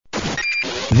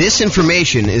This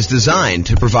information is designed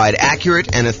to provide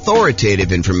accurate and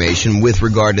authoritative information with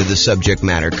regard to the subject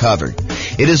matter covered.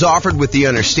 It is offered with the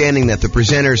understanding that the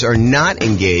presenters are not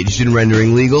engaged in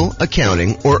rendering legal,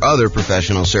 accounting, or other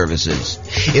professional services.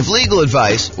 If legal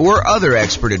advice or other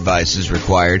expert advice is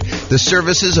required, the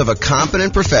services of a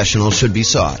competent professional should be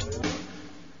sought.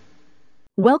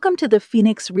 Welcome to the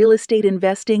Phoenix Real Estate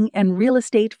Investing and Real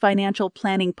Estate Financial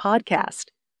Planning Podcast.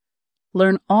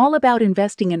 Learn all about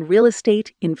investing in real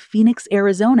estate in Phoenix,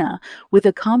 Arizona, with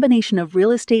a combination of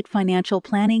real estate financial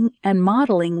planning and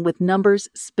modeling with numbers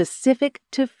specific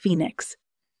to Phoenix.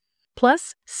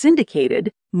 Plus,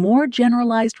 syndicated, more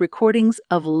generalized recordings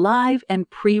of live and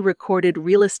pre-recorded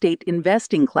real estate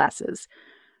investing classes,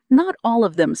 not all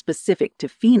of them specific to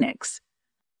Phoenix.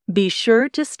 Be sure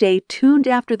to stay tuned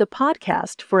after the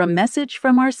podcast for a message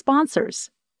from our sponsors.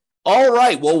 All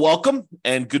right. Well, welcome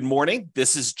and good morning.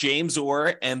 This is James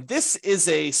Orr, and this is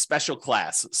a special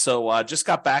class. So just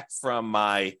got back from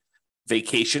my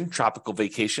vacation, tropical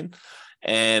vacation,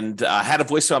 and had a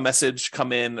voicemail message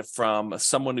come in from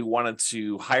someone who wanted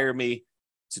to hire me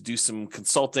to do some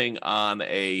consulting on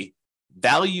a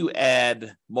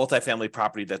value-add multifamily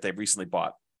property that they recently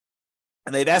bought.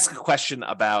 And they'd ask a question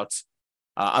about,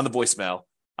 on the voicemail,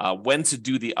 when to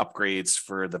do the upgrades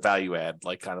for the value add,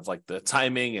 like kind of like the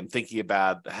timing and thinking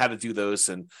about how to do those.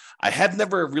 And I had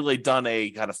never really done a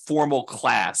kind of formal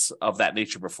class of that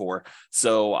nature before.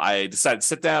 So I decided to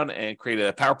sit down and create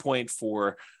a PowerPoint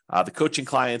for the coaching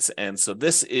clients. And so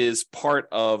this is part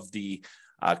of the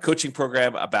coaching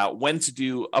program about when to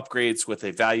do upgrades with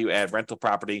a value add rental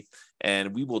property.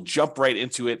 And we will jump right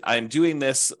into it. I'm doing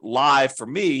this live for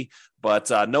me,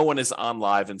 but no one is on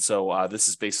live. And so this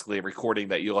is basically a recording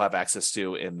that you'll have access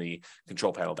to in the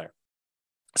control panel there.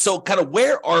 So kind of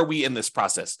where are we in this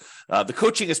process? The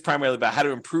coaching is primarily about how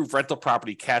to improve rental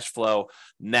property cash flow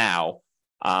now.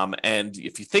 And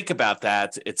if you think about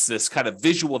that, it's this kind of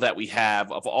visual that we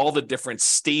have of all the different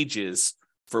stages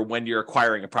for when you're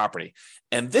acquiring a property.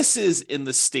 And this is in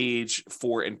the stage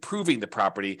for improving the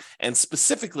property. And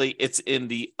specifically, it's in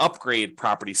the upgrade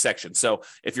property section. So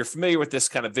if you're familiar with this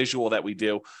kind of visual that we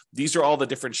do, these are all the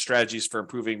different strategies for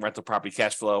improving rental property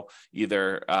cash flow,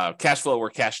 either cash flow or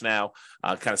cash now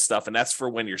kind of stuff. And that's for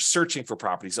when you're searching for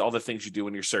properties, all the things you do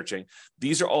when you're searching.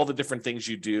 These are all the different things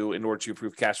you do in order to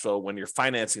improve cash flow when you're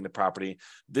financing the property.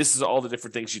 This is all the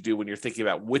different things you do when you're thinking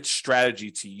about which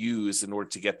strategy to use in order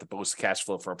to get the most cash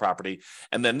flow for a property.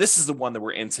 And then this is the one that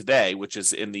we're in today, which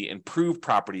is in the improved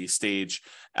property stage.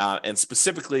 And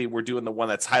specifically, we're doing the one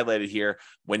that's highlighted here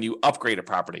when you upgrade a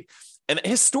property. And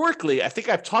historically, I think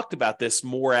I've talked about this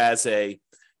more as a,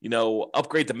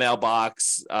 upgrade the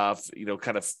mailbox,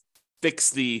 kind of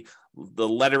fix the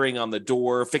lettering on the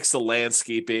door, fix the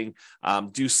landscaping,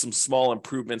 do some small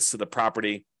improvements to the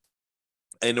property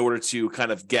in order to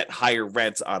kind of get higher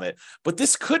rent on it. But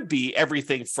this could be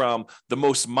everything from the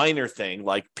most minor thing,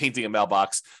 like painting a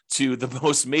mailbox, to the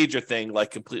most major thing, like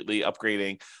completely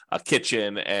upgrading a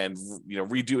kitchen and,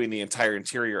 redoing the entire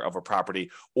interior of a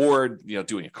property, or,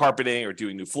 doing a carpeting or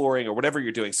doing new flooring or whatever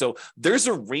you're doing. So there's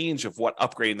a range of what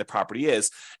upgrading the property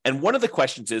is. And one of the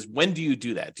questions is, when do you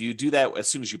do that? Do you do that as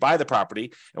soon as you buy the property?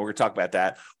 And we're going to talk about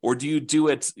that. Or do you do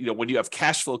it, when you have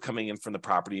cash flow coming in from the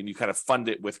property and you kind of fund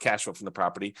it with cash flow from the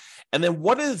property? And then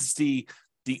what is the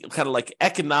kind of like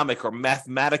economic or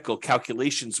mathematical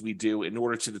calculations we do in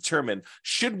order to determine,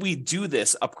 should we do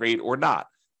this upgrade or not?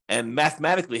 And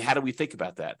mathematically, how do we think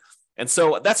about that? And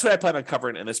so that's what I plan on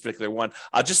covering in this particular one.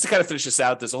 Just to kind of finish this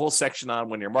out, there's a whole section on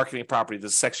when you're marketing property.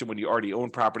 There's a section when you already own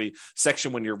property,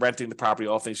 section when you're renting the property,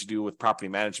 all things you do with property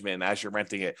management and as you're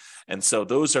renting it. And so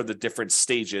those are the different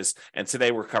stages. And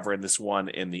today we're covering this one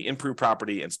in the improved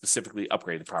property and specifically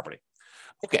upgraded property.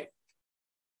 Okay.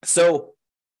 So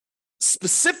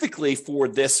specifically for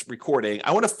this recording,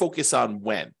 I want to focus on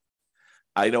when.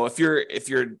 If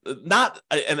you're not,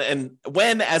 and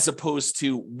when, as opposed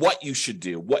to what you should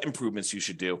do, what improvements you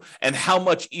should do, and how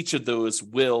much each of those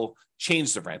will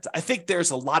change the rent. I think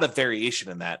there's a lot of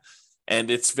variation in that, and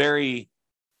it's very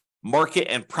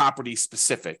market and property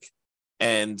specific.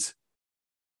 And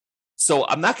so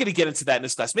I'm not going to get into that in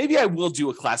this class. Maybe I will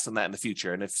do a class on that in the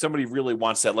future. And if somebody really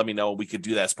wants that, let me know. We could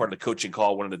do that as part of the coaching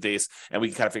call one of the days, and we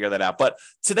can kind of figure that out. But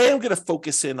today I'm going to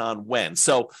focus in on when.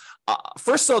 So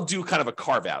first I'll do kind of a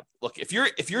carve out. Look, if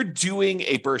you're doing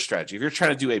a BRRRR strategy, if you're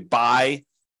trying to do a buy,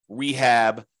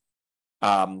 rehab,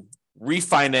 rent, then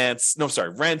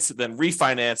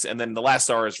refinance, and then the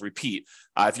last R is repeat.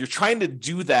 If you're trying to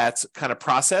do that kind of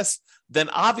process, then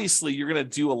obviously you're going to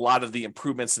do a lot of the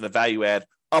improvements in the value add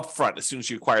upfront as soon as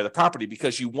you acquire the property,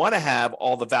 because you want to have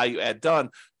all the value add done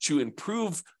to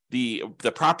improve the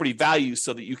property value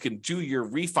so that you can do your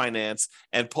refinance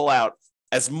and pull out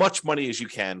as much money as you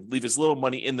can, leave as little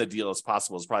money in the deal as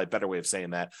possible is probably a better way of saying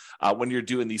that when you're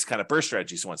doing these kind of burst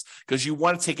strategies once, because you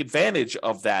want to take advantage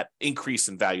of that increase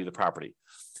in value of the property.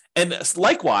 And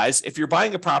likewise, if you're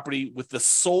buying a property with the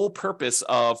sole purpose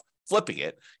of flipping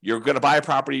it, you're going to buy a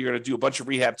property, you're going to do a bunch of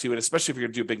rehab to it, especially if you're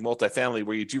going to do a big multifamily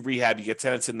where you do rehab, you get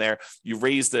tenants in there, you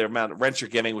raise the amount of rent you're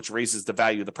getting, which raises the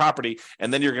value of the property,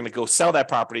 and then you're going to go sell that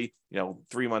property,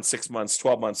 3 months, 6 months,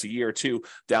 12 months, a year or two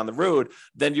down the road,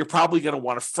 then you're probably going to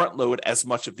want to front load as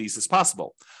much of these as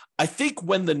possible. I think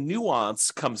when the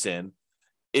nuance comes in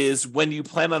is when you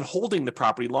plan on holding the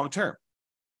property long term.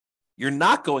 You're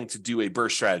not going to do a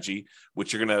burst strategy,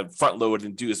 which you're going to front load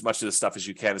and do as much of the stuff as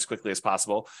you can as quickly as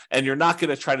possible. And you're not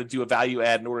going to try to do a value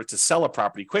add in order to sell a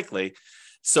property quickly.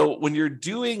 So when you're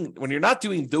not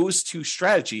doing those two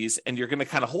strategies and you're going to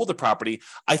kind of hold the property,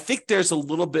 I think there's a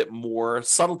little bit more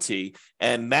subtlety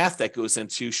and math that goes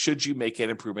into should you make an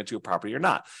improvement to a property or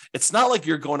not. It's not like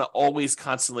you're going to always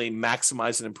constantly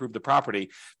maximize and improve the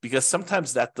property, because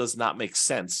sometimes that does not make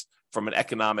sense from an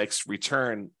economics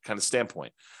return kind of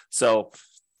standpoint. So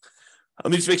let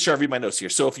me just make sure I read my notes here.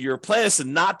 So if your plan is to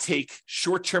not take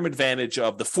short-term advantage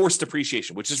of the forced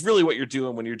appreciation, which is really what you're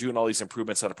doing when you're doing all these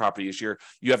improvements on a property, is you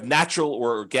have natural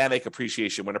or organic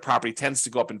appreciation when a property tends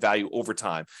to go up in value over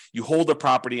time. You hold a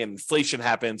property and inflation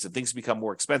happens and things become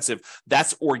more expensive.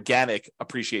 That's organic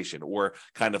appreciation, or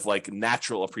kind of like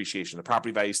natural appreciation. The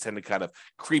property values tend to kind of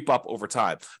creep up over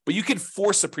time. But you can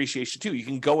force appreciation too. You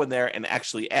can go in there and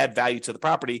actually add value to the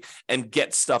property and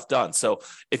get stuff done. So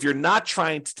if you're not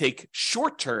trying to take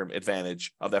short-term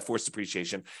advantage of that forced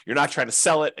appreciation, you're not trying to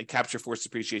sell it and capture forced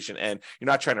appreciation, and you're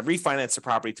not trying to refinance the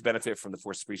property to benefit from the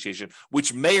forced appreciation,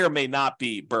 which may or may not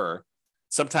be BRRRR.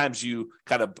 Sometimes you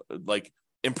kind of like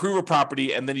improve a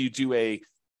property and then you do a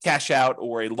cash out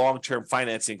or a long-term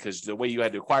financing because the way you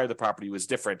had to acquire the property was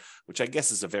different, which I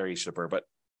guess is a variation of BRRRR, but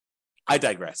I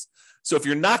digress. So if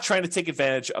you're not trying to take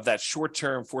advantage of that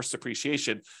short-term forced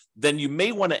appreciation, then you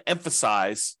may want to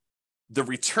emphasize the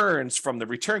returns from the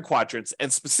return quadrants,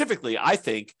 and specifically, I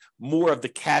think, more of the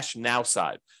cash now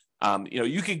side.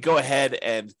 You could go ahead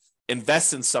and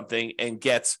invest in something and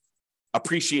get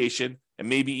appreciation and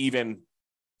maybe even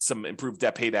some improved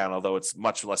debt pay down, although it's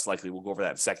much less likely. We'll go over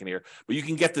that in a second here. But you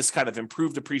can get this kind of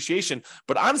improved appreciation.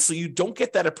 But honestly, you don't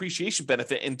get that appreciation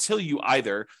benefit until you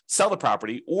either sell the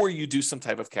property or you do some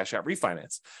type of cash out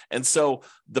refinance. And so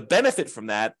the benefit from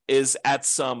that is at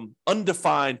some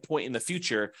undefined point in the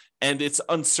future, and it's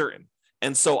uncertain.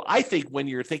 And so I think when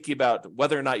you're thinking about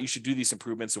whether or not you should do these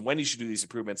improvements and when you should do these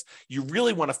improvements, you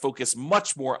really want to focus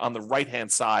much more on the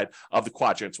right-hand side of the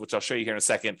quadrants, which I'll show you here in a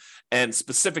second, and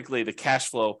specifically the cash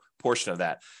flow portion of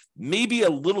that. Maybe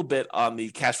a little bit on the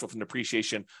cash flow from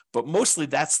depreciation, but mostly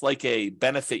that's like a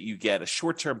benefit you get, a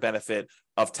short-term benefit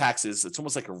of taxes. It's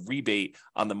almost like a rebate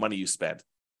on the money you spend.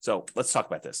 So let's talk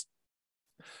about this.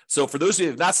 So for those of you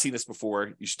who have not seen this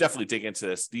before, you should definitely dig into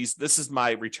this. This is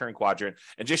my return quadrant,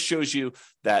 and just shows you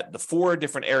that the 4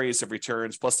 different areas of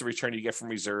returns plus the return you get from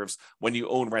reserves when you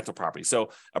own rental property. So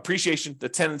appreciation, the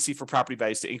tendency for property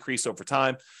values to increase over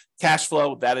time. Cash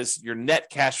flow, that is your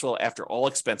net cash flow after all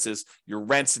expenses, your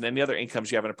rents and any other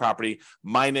incomes you have in a property,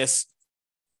 minus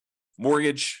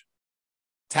mortgage,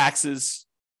 taxes,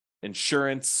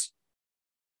 insurance,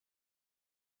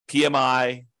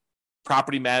 PMI,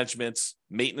 property management,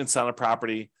 maintenance on a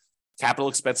property, capital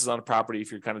expenses on a property,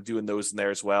 if you're kind of doing those in there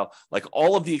as well. Like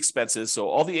all of the expenses, so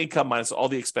all the income minus all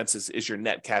the expenses is your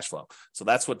net cash flow. So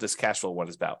that's what this cash flow one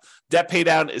is about. Debt pay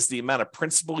down is the amount of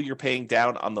principal you're paying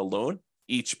down on the loan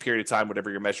each period of time,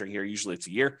 whatever you're measuring here. Usually it's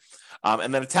a year.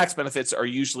 And then the tax benefits are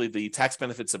usually the tax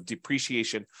benefits of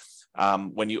depreciation.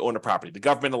 When you own a property, the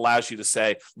government allows you to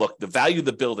say, look, the value of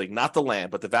the building, not the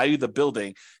land, but the value of the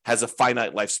building has a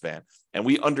finite lifespan. And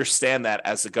we understand that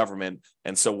as the government,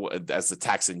 and so as the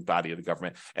taxing body of the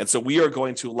government. And so we are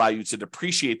going to allow you to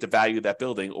depreciate the value of that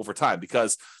building over time,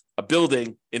 because a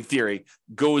building, in theory,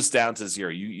 goes down to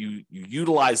zero. You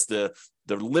utilize the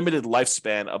limited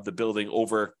lifespan of the building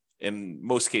over, in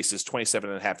most cases, 27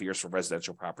 and a half years for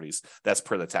residential properties. That's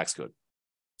per the tax code.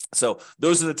 So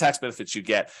those are the tax benefits you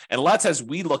get. And a lot of times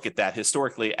we look at that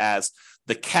historically as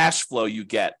the cash flow you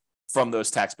get from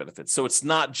those tax benefits. So it's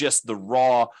not just the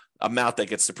raw amount that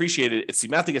gets depreciated. It's the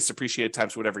amount that gets depreciated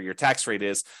times whatever your tax rate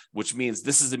is, which means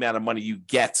this is the amount of money you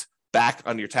get back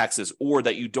on your taxes, or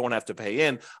that you don't have to pay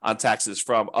in on taxes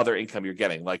from other income you're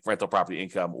getting, like rental property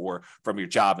income or from your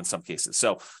job in some cases.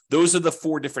 So those are the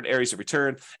 4 different areas of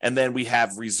return. And then we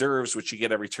have reserves, which you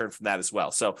get a return from that as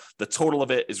well. So the total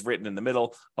of it is written in the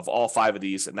middle of all 5 of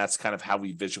these. And that's kind of how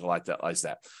we visualize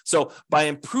that. So by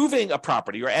improving a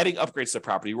property or adding upgrades to the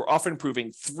property, we're often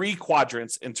improving 3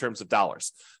 quadrants in terms of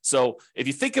dollars. So if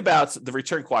you think about the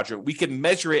return quadrant, we can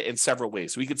measure it in several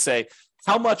ways. We could say,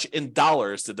 how much in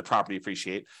dollars did the property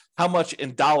appreciate? How much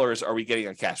in dollars are we getting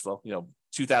on cash flow?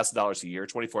 $2,000 a year,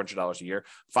 $2,400 a year,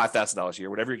 $5,000 a year,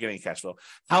 whatever you're getting in cash flow.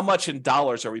 How much in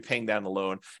dollars are we paying down the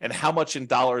loan? And how much in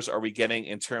dollars are we getting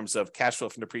in terms of cash flow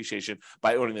from depreciation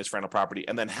by owning this rental property?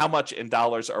 And then how much in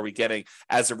dollars are we getting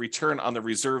as a return on the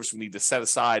reserves we need to set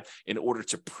aside in order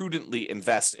to prudently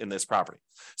invest in this property?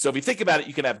 So if you think about it,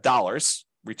 you can have dollars,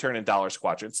 return in dollars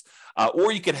quadrants,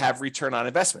 or you could have return on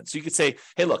investment. So you could say,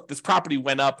 hey, look, this property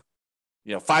went up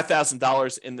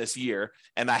 $5,000 in this year,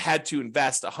 and I had to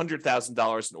invest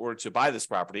 $100,000 in order to buy this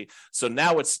property. So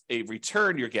now it's a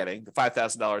return you're getting, the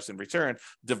 $5,000 in return,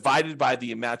 divided by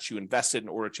the amount you invested in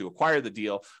order to acquire the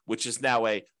deal, which is now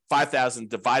a $5,000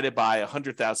 divided by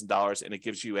 $100,000, and it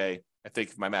gives you I think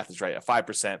if my math is right, a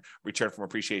 5% return from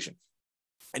appreciation.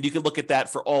 And you can look at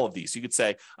that for all of these. You could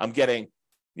say, I'm getting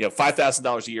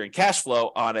 $5,000 a year in cash flow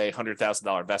on a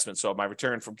 $100,000 investment. So my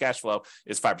return from cash flow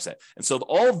is 5%. And so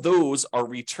all of those are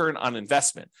return on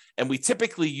investment. And we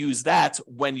typically use that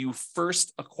when you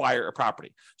first acquire a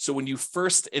property. So when you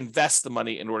first invest the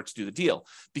money in order to do the deal,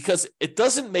 because it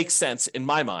doesn't make sense in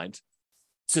my mind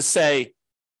to say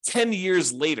 10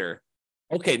 years later,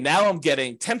 okay, now I'm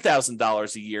getting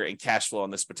 $10,000 a year in cash flow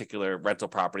on this particular rental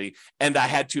property, and I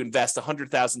had to invest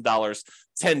 $100,000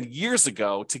 10 years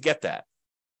ago to get that.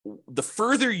 The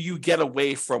further you get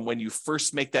away from when you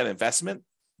first make that investment,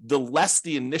 the less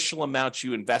the initial amount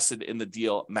you invested in the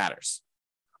deal matters.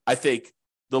 I think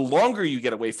the longer you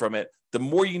get away from it, the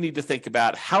more you need to think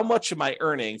about how much am I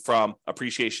earning from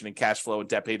appreciation and cash flow and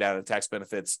debt pay down and tax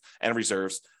benefits and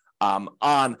reserves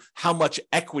on how much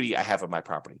equity I have in my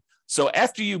property. So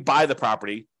after you buy the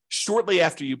property, shortly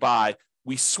after you buy,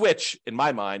 we switch, in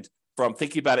my mind, from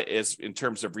thinking about it as in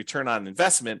terms of return on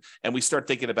investment, and we start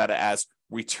thinking about it as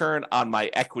return on my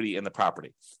equity in the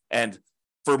property. And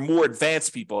for more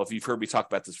advanced people, if you've heard me talk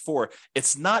about this before,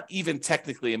 it's not even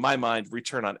technically, in my mind,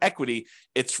 return on equity.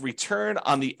 It's return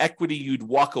on the equity you'd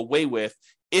walk away with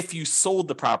if you sold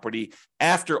the property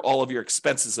after all of your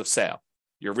expenses of sale,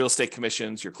 your real estate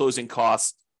commissions, your closing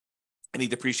costs, any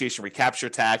depreciation recapture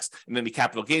tax, and any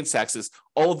capital gains taxes.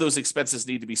 All of those expenses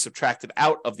need to be subtracted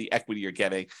out of the equity you're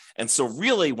getting. And so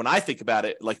really, when I think about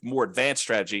it, like more advanced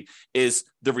strategy is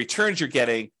the returns you're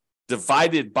getting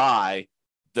divided by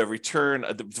the return,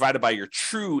 divided by your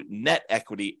true net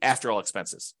equity after all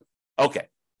expenses. Okay,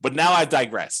 but now I've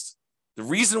digressed. The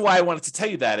reason why I wanted to tell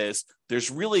you that is there's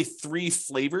really 3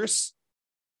 flavors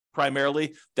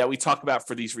primarily that we talk about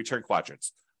for these return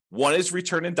quadrants. One is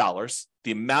return in dollars,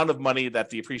 the amount of money that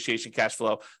the appreciation, cash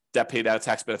flow, debt paid out,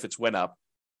 tax benefits went up.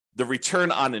 The return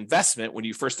on investment, when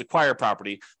you first acquire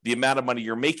property, the amount of money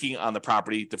you're making on the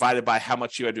property divided by how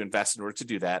much you had to invest in order to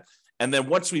do that. And then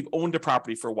once we've owned a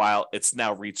property for a while, it's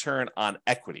now return on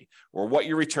equity, or what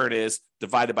your return is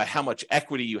divided by how much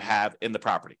equity you have in the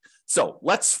property. So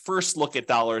let's first look at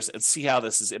dollars and see how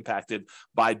this is impacted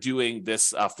by doing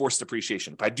this forced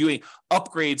depreciation, by doing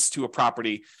upgrades to a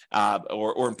property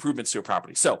or improvements to a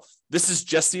property. So this is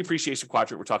just the appreciation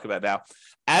quadrant we're talking about now.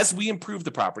 As we improve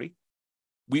the property,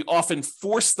 we often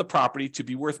force the property to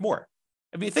be worth more.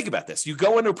 I mean, think about this. You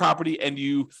go into a property and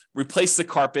you replace the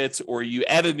carpets, or you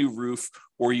add a new roof,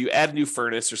 or you add a new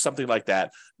furnace or something like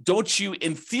that. Don't you,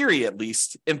 in theory at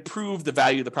least, improve the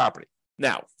value of the property?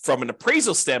 Now, from an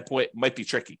appraisal standpoint, it might be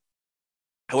tricky.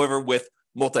 However, with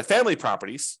multifamily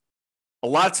properties, a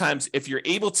lot of times if you're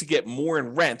able to get more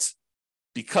in rent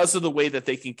because of the way that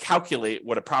they can calculate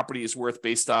what a property is worth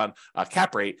based on a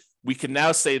cap rate, we can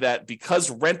now say that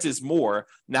because rent is more,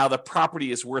 now the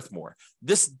property is worth more.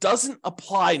 This doesn't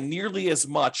apply nearly as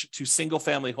much to single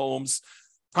family homes,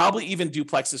 probably even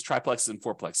duplexes, triplexes, and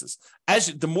fourplexes. As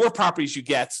the more properties you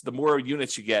get, the more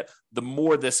units you get, the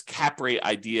more this cap rate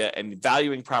idea and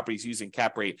valuing properties using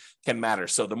cap rate can matter.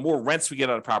 So the more rents we get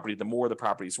on a property, the more the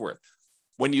property is worth.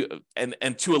 When you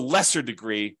and to a lesser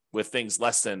degree with things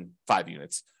less than 5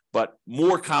 units, but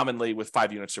more commonly with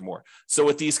 5 units or more. So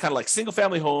with these kind of like single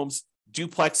family homes,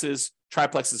 duplexes,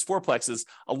 triplexes, fourplexes,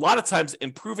 a lot of times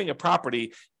improving a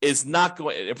property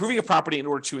in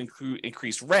order to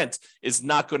increase rent is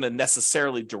not going to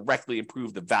necessarily directly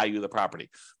improve the value of the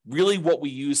property. Really what we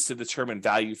use to determine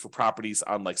value for properties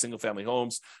on like single family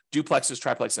homes, duplexes,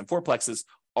 triplexes, and fourplexes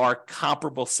are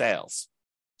comparable sales.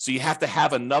 So you have to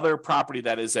have another property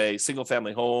that is a single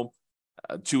family home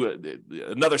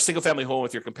another single family home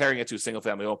if you're comparing it to a single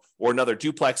family home, or another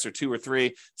duplex or 2 or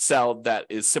 3 sell that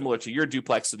is similar to your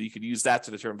duplex so that you could use that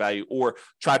to determine value, or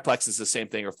triplex is the same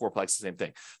thing, or fourplex is the same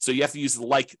thing. So you have to use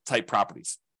like type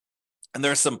properties. And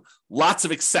there are lots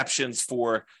of exceptions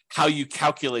for how you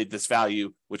calculate this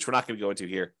value, which we're not going to go into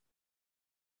here.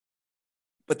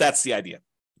 But that's the idea.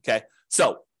 Okay.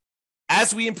 So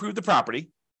as we improve the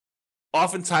property,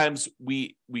 oftentimes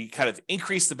we kind of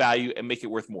increase the value and make it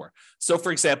worth more. So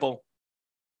for example,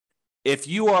 if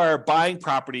you are buying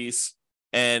properties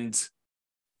and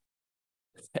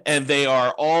they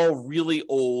are all really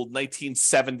old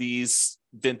 1970s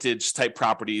vintage type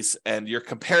properties, and you're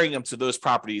comparing them to those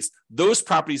properties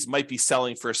might be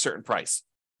selling for a certain price.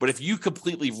 But if you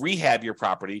completely rehab your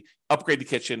property, upgrade the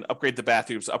kitchen, upgrade the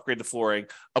bathrooms, upgrade the flooring,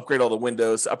 upgrade all the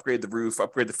windows, upgrade the roof,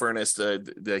 upgrade the furnace,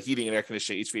 the heating and air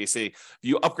conditioning, HVAC, if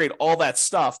you upgrade all that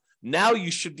stuff, now you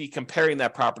should be comparing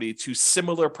that property to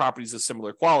similar properties of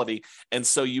similar quality. And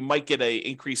so you might get an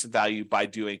increase in value by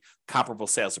doing comparable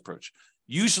sales approach.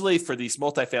 Usually for these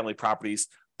multifamily properties,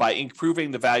 by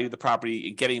improving the value of the property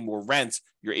and getting more rent,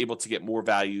 you're able to get more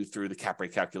value through the cap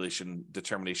rate calculation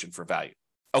determination for value.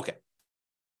 Okay.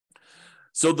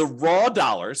 So the raw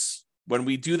dollars, when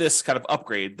we do this kind of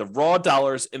upgrade, the raw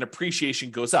dollars in appreciation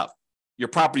goes up. Your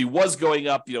property was going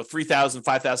up, $3,000,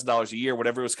 $5,000 a year,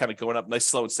 whatever it was kind of going up, nice,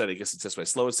 slow and steady. I guess it's this way,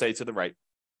 slow and steady to the right,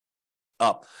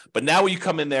 up. But now when you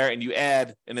come in there and you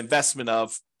add an investment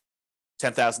of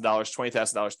 $10,000,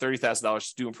 $20,000, $30,000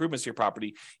 to do improvements to your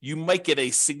property, you might get a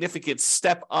significant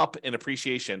step up in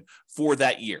appreciation for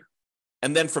that year.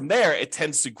 And then from there, it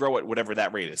tends to grow at whatever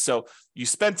that rate is. So you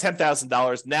spend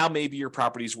 $10,000, now maybe your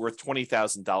property is worth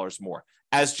 $20,000 more,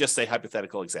 as just a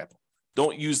hypothetical example.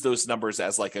 Don't use those numbers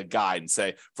as like a guide and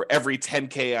say, for every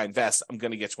 10K I invest, I'm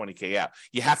going to get 20K out.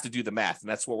 You have to do the math, and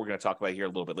that's what we're going to talk about here a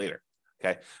little bit later.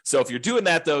 Okay. So if you're doing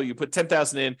that, though, you put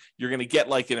 10,000 in, you're going to get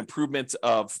like an improvement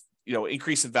of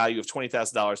increase in value of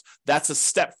 $20,000. That's a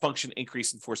step function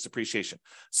increase in forced depreciation.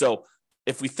 So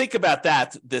if we think about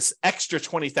that, this extra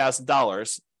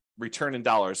 $20,000 return in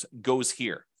dollars goes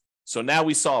here. So now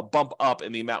we saw a bump up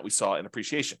in the amount we saw in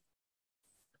appreciation.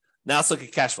 Now let's look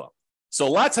at cash flow. So a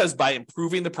lot of times by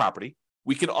improving the property,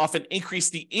 we can often increase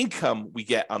the income we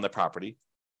get on the property.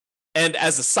 And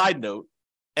as a side note,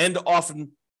 and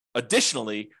often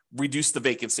additionally reduce the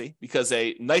vacancy, because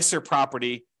a nicer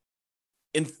property,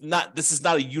 this is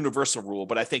not a universal rule,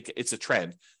 but I think it's a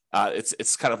trend.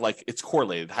 It's kind of like it's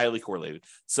correlated, highly correlated.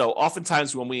 So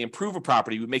oftentimes when we improve a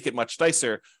property, we make it much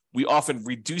nicer, we often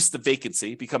reduce the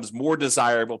vacancy, becomes more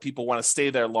desirable. People want to stay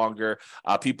there longer.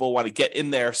 People want to get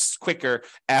in there quicker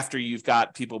after you've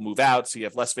got people move out, so you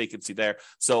have less vacancy there.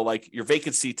 So like your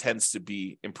vacancy tends to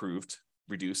be improved,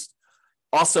 reduced.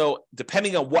 Also,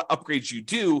 depending on what upgrades you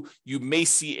do, you may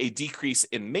see a decrease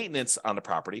in maintenance on the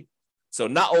property. So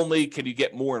not only can you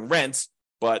get more in rent,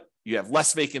 but you have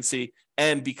less vacancy.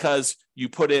 And because you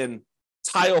put in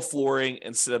tile flooring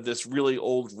instead of this really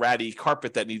old ratty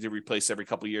carpet that needs to be replaced every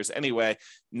couple of years anyway,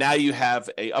 now you have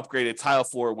a upgraded tile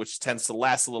floor, which tends to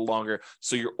last a little longer.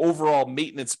 So your overall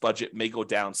maintenance budget may go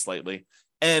down slightly.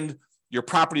 And your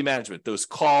property management, those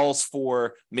calls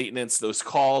for maintenance, those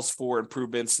calls for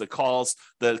improvements, the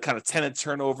kind of tenant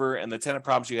turnover and the tenant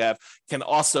problems you have can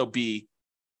also be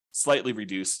slightly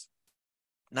reduced.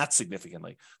 Not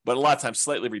significantly, but a lot of times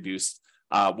slightly reduced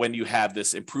when you have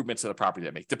this improvement to the property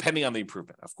that make, depending on the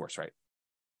improvement, of course, right?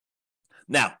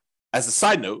 Now, as a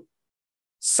side note,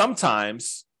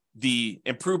 sometimes the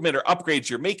improvement or upgrades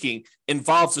you're making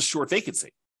involves a short vacancy,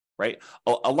 right?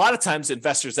 A lot of times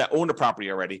investors that own a property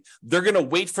already, they're going to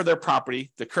wait for their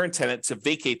property, the current tenant, to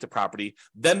vacate the property.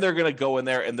 Then they're going to go in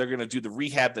there and they're going to do the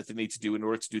rehab that they need to do in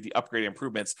order to do the upgrade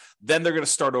improvements. Then they're going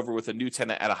to start over with a new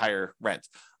tenant at a higher rent.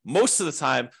 Most of the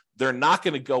time, they're not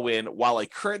going to go in while a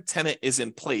current tenant is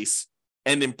in place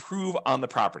and improve on the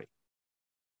property,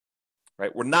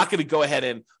 right? We're not going to go ahead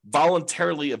and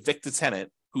voluntarily evict the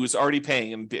tenant who is already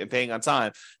paying and paying on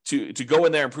time to go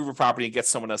in there, improve a property, and get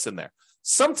someone else in there.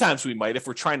 Sometimes we might if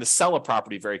we're trying to sell a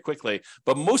property very quickly,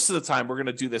 but most of the time we're going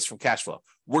to do this from cash flow.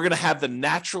 We're going to have the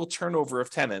natural turnover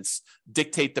of tenants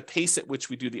dictate the pace at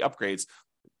which we do the upgrades,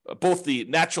 both the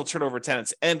natural turnover of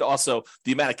tenants and also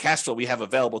the amount of cash flow we have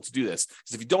available to do this.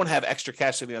 Because if you don't have extra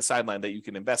cash sitting on the sideline that you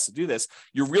can invest to do this,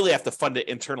 you really have to fund it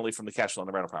internally from the cash flow on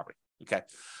the rental property. Okay.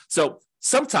 So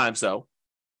sometimes though,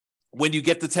 when you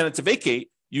get the tenant to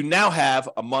vacate, you now have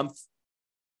a month,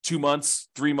 2 months,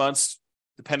 3 months,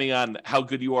 depending on how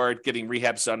good you are at getting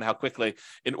rehabs done, how quickly,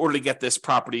 in order to get this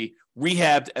property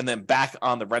rehabbed and then back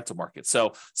on the rental market.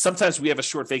 So sometimes we have a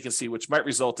short vacancy, which might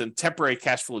result in temporary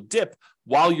cash flow dip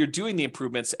while you're doing the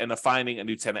improvements and finding a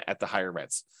new tenant at the higher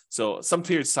rents. So some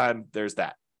periods of time, there's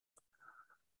that.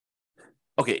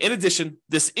 Okay, in addition,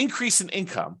 this increase in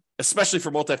income, especially for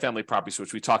multifamily properties,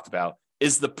 which we talked about,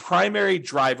 is the primary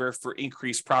driver for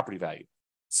increased property value.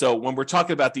 So when we're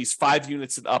talking about these 5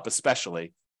 units and up,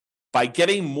 especially, by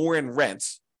getting more in rent,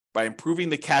 by improving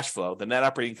the cash flow, the net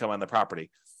operating income on the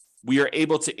property, we are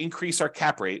able to increase our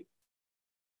cap rate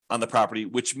on the property,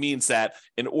 which means that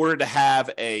in order to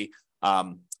have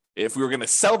if we were going to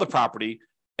sell the property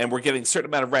and we're getting a certain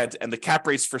amount of rent and the cap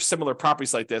rates for similar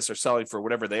properties like this are selling for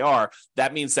whatever they are,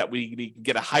 that means that we can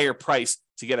get a higher price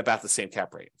to get about the same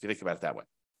cap rate, if you think about it that way.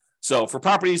 So for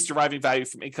properties deriving value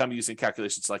from income using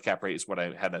calculations like cap rate is what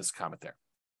I had as a comment there.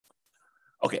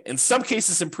 Okay, in some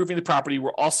cases, improving the property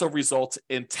will also result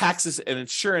in taxes and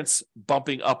insurance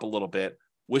bumping up a little bit,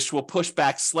 which will push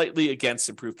back slightly against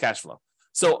improved cash flow.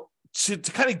 So to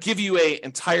kind of give you an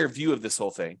entire view of this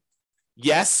whole thing,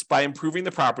 yes, by improving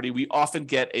the property, we often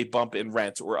get a bump in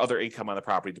rent or other income on the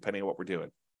property, depending on what we're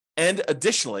doing. And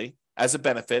additionally, as a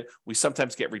benefit, we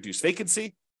sometimes get reduced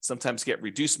vacancy, sometimes get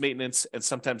reduced maintenance, and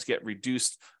sometimes get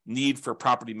reduced need for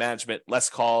property management, less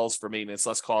calls for maintenance,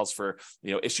 less calls for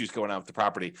issues going on with the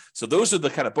property. So those are the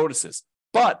kind of bonuses.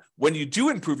 But when you do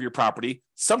improve your property,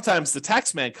 sometimes the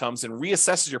tax man comes and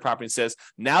reassesses your property and says,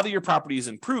 now that your property is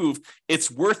improved, it's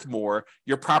worth more.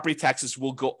 Your property taxes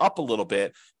will go up a little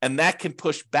bit, and that can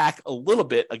push back a little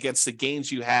bit against the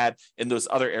gains you had in those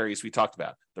other areas we talked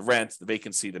about, the rent, the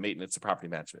vacancy, the maintenance, the property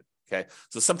management. Okay,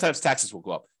 so sometimes taxes will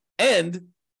go up. And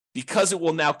because it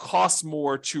will now cost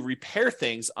more to repair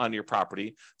things on your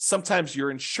property, sometimes your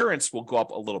insurance will go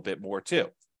up a little bit more too,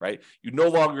 right? You no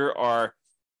longer are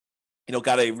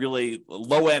got a really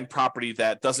low-end property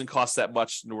that doesn't cost that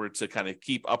much in order to kind of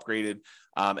keep upgraded.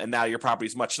 And now your property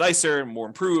is much nicer and more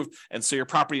improved. And so your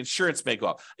property insurance may go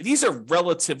up. These are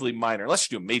relatively minor,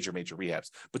 unless you do major rehabs,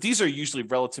 but these are usually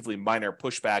relatively minor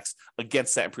pushbacks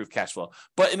against that improved cash flow.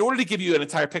 But in order to give you an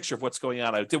entire picture of what's going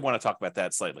on, I did want to talk about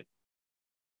that slightly.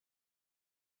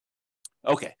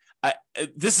 Okay.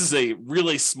 This is a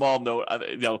really small note.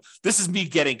 This is me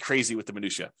getting crazy with the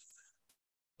minutia.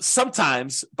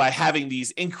 Sometimes by having these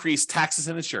increased taxes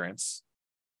and insurance,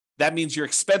 that means your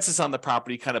expenses on the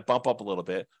property kind of bump up a little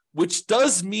bit, which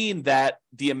does mean that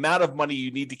the amount of money you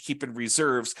need to keep in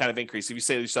reserves kind of increase. If you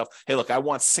say to yourself, hey, look, I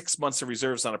want 6 months of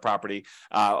reserves on a property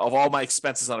of all my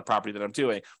expenses on a property that I'm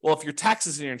doing. Well, if your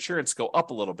taxes and your insurance go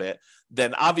up a little bit,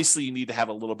 then obviously you need to have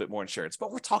a little bit more insurance.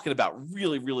 But we're talking about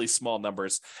really, really small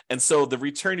numbers. And so the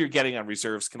return you're getting on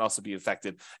reserves can also be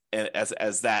affected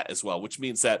as that as well, which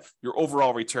means that your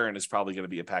overall return is probably going to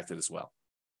be impacted as well.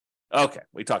 Okay,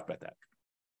 we talked about that.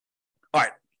 All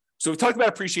right, so we talked about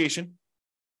appreciation.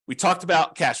 We talked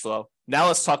about cash flow. Now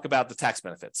let's talk about the tax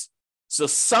benefits. So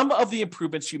some of the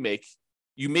improvements you make,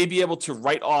 you may be able to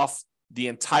write off the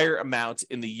entire amount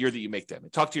in the year that you make them.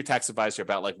 And talk to your tax advisor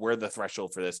about where the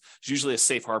threshold for this. It's usually a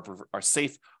safe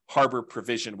harbor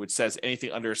provision, which says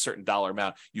anything under a certain dollar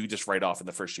amount, you just write off in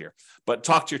the first year. But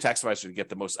talk to your tax advisor to get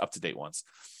the most up-to-date ones.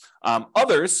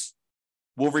 Others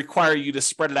will require you to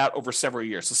spread it out over several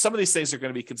years. So some of these things are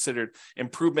going to be considered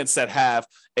improvements that have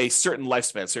a certain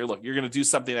lifespan. So look, you're going to do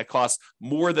something that costs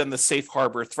more than the safe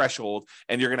harbor threshold,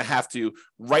 and you're going to have to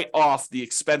write off the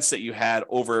expense that you had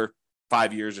over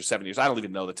 5 years or 7 years. I don't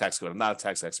even know the tax code. I'm not a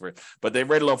tax expert, but they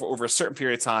write it over a certain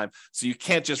period of time. So you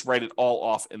can't just write it all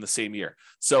off in the same year.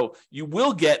 So you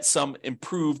will get some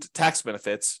improved tax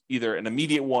benefits, either an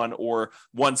immediate one or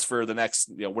ones for the next,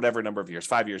 whatever number of years,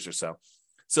 5 years or so.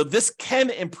 So this can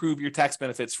improve your tax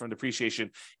benefits from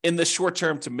depreciation in the short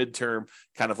term to midterm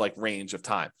kind of range of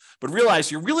time. But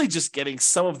realize you're really just getting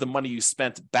some of the money you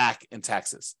spent back in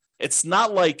taxes. It's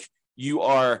not like you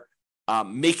are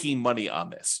making money on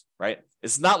this, right?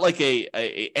 It's not like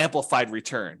a amplified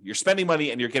return. You're spending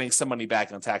money and you're getting some money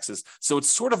back on taxes. So it's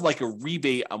sort of like a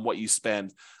rebate on what you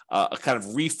spend, a kind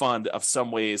of refund of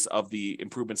some ways of the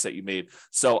improvements that you made.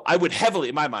 So I would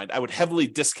heavily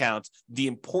discount the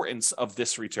importance of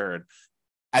this return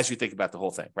as you think about the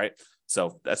whole thing, right?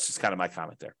 So that's just kind of my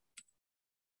comment there.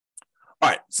 All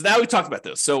right, so now we talked about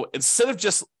this. So instead of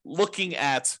just looking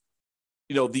at,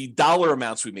 the dollar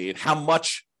amounts we made, how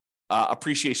much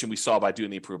appreciation we saw by doing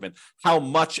the improvement, how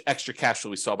much extra cash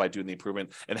flow we saw by doing the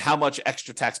improvement, and how much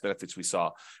extra tax benefits we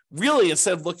saw. Really,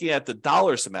 instead of looking at the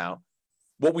dollars amount,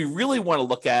 what we really want to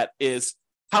look at is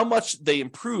how much they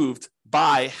improved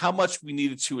by how much we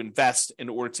needed to invest in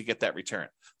order to get that return.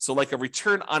 So like a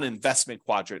return on investment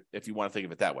quadrant, if you want to think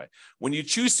of it that way. When you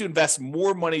choose to invest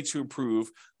more money to improve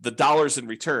the dollars in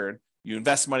return, you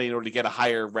invest money in order to get a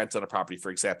higher rent on a property,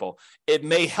 for example, it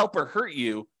may help or hurt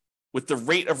you with the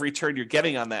rate of return you're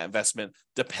getting on that investment,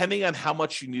 depending on how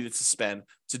much you needed to spend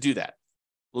to do that.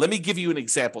 Let me give you an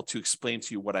example to explain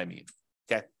to you what I mean,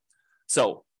 okay?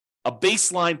 So a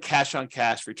baseline cash on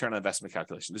cash return on investment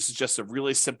calculation. This is just a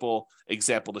really simple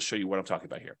example to show you what I'm talking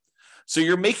about here. So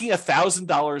you're making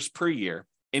 $1,000 per year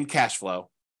in cash flow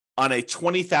on a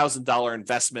 $20,000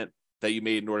 investment that you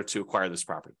made in order to acquire this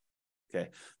property. Okay,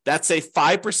 that's a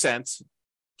 5%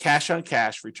 cash on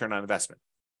cash return on investment.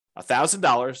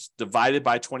 $1,000 divided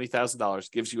by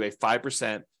 $20,000 gives you a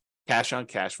 5% cash on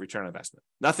cash return on investment.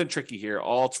 Nothing tricky here.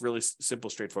 All it's really simple,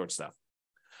 straightforward stuff.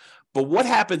 But what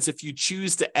happens if you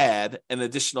choose to add an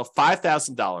additional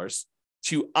 $5,000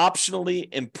 to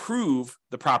optionally improve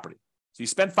the property? So you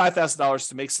spend $5,000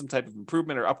 to make some type of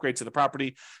improvement or upgrade to the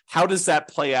property. How does that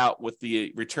play out with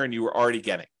the return you were already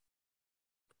getting?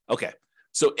 Okay,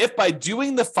 so if by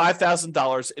doing the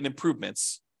 $5,000 in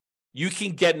improvements, you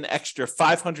can get an extra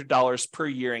 $500 per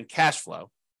year in cash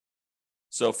flow.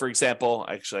 So for example,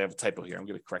 actually I have a typo here. I'm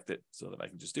going to correct it so that I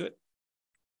can just do it.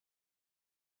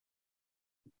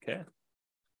 Okay.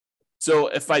 So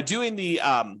if by doing the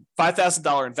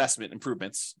 $5,000 investment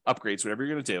improvements, upgrades, whatever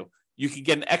you're going to do, you can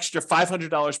get an extra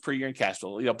 $500 per year in cash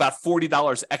flow. About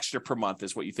 $40 extra per month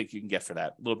is what you think you can get for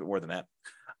that. A little bit more than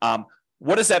that.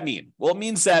 What does that mean? Well, it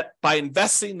means that by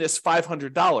investing this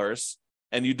 $500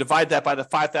 and you divide that by the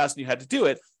 $5,000 you had to do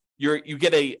it, you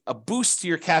get a boost to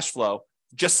your cash flow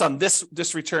just on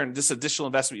this return, this additional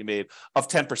investment you made of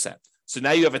 10%. So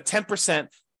now you have a 10%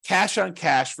 cash on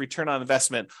cash return on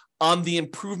investment on the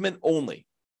improvement only.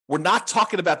 We're not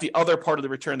talking about the other part of the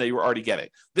return that you were already getting.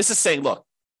 This is saying, look,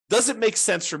 does it make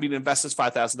sense for me to invest this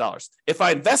 $5,000? If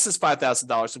I invest this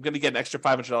 $5,000, I'm going to get an extra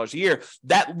 $500 a year.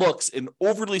 That looks an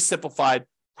overly simplified,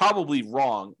 probably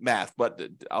wrong math, but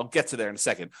I'll get to there in a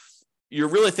second. You're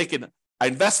really thinking, I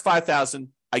invest $5,000,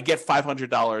 I get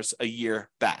 $500 a year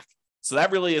back. So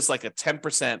that really is like a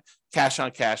 10% cash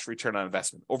on cash return on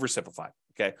investment, oversimplified.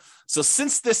 Okay. So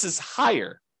since this is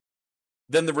higher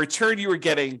than the return you were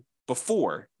getting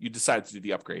before you decided to do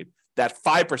the upgrade, that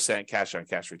 5% cash on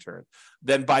cash return,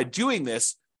 then by doing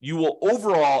this, you will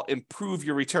overall improve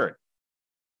your return.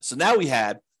 So now we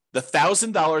had the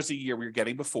 $1,000 a year we were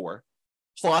getting before,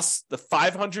 plus the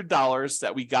 $500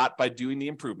 that we got by doing the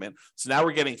improvement. So now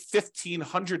we're getting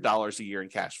 $1,500 a year in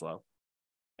cash flow.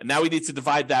 And now we need to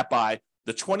divide that by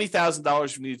the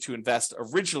 $20,000 we needed to invest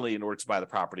originally in order to buy the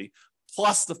property,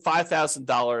 plus the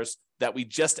 $5,000 that we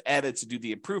just added to do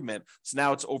the improvement. So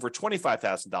now it's over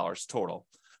 $25,000 total.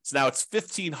 So now it's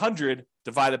 $1,500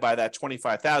 divided by that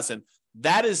 $25,000.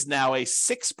 That is now a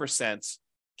 6%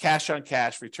 cash on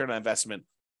cash return on investment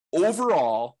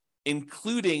overall,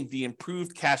 including the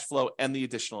improved cash flow and the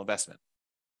additional investment.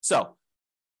 So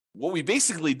what we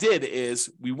basically did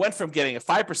is we went from getting a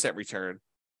 5% return.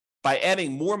 By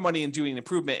adding more money and doing an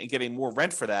improvement and getting more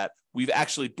rent for that, we've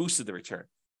actually boosted the return.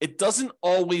 It doesn't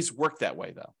always work that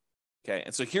way, though. Okay,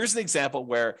 and so here's an example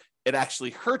where it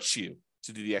actually hurts you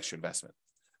to do the extra investment.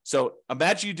 So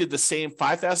imagine you did the same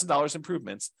 $5,000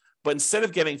 improvements, but instead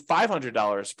of getting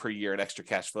 $500 per year in extra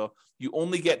cash flow, you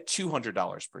only get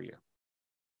 $200 per year.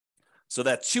 So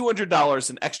that $200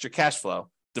 in extra cash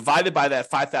flow divided by that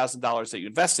 $5,000 that you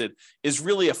invested is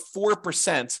really a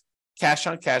 4% cash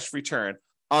on cash return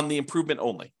on the improvement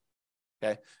only.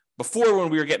 Okay. Before, when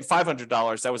we were getting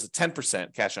 $500, that was a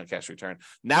 10% cash on cash return.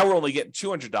 Now we're only getting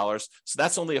 $200. So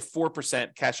that's only a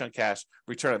 4% cash on cash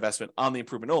return on investment on the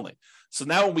improvement only. So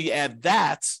now when we add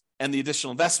that and the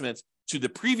additional investment to the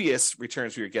previous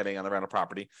returns we were getting on the rental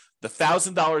property, the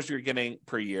 $1,000 we were getting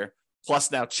per year,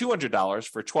 plus now $200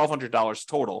 for $1,200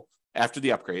 total after the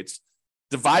upgrades,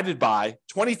 divided by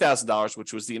 $20,000,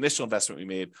 which was the initial investment we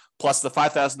made, plus the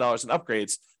 $5,000 in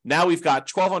upgrades. Now we've got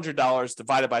 $1,200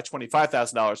 divided by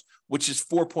 $25,000, which is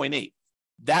 4.8.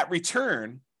 That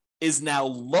return is now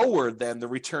lower than the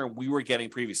return we were getting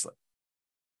previously.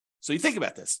 So you think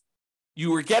about this.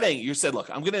 You said, look,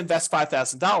 I'm going to invest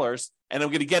 $5,000 and I'm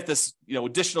going to get this,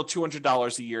 additional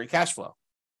 $200 a year in cash flow.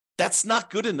 That's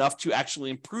not good enough to actually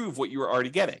improve what you were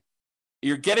already getting.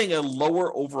 You're getting a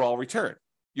lower overall return.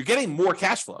 You're getting more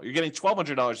cash flow. You're getting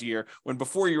 $1,200 a year when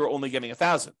before you were only getting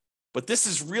 $1,000. But this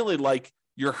is really like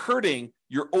you're hurting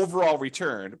your overall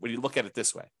return when you look at it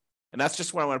this way. And that's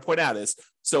just what I want to point out is,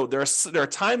 so there are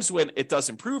times when it does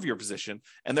improve your position,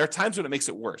 and there are times when it makes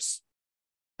it worse.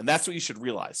 And that's what you should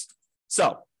realize.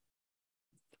 So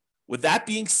with that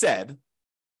being said,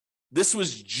 this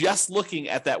was just looking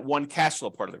at that one cash flow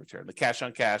part of the return, the cash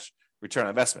on cash return on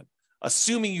investment,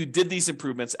 assuming you did these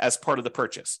improvements as part of the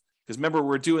purchase. Because remember,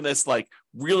 we're doing this like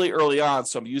really early on,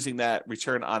 so I'm using that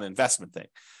return on investment thing.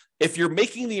 If you're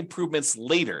making the improvements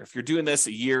later, if you're doing this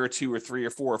a year or 2 or 3 or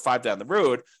 4 or 5 down the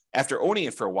road after owning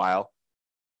it for a while,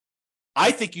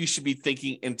 I think you should be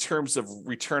thinking in terms of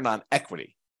return on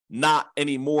equity, not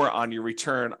anymore on your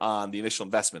return on the initial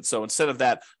investment. So instead of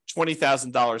that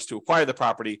 $20,000 to acquire the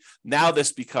property, now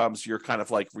this becomes your kind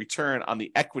of like return on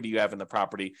the equity you have in the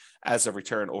property as a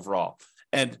return overall.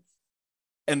 And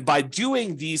by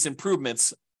doing these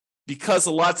improvements, because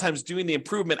a lot of times doing the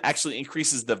improvement actually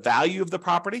increases the value of the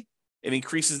property, it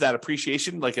increases that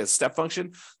appreciation like a step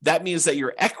function, that means that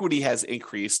your equity has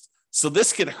increased. So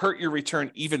this can hurt your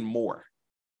return even more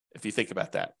if you think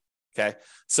about that. Okay.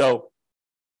 So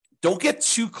don't get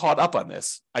too caught up on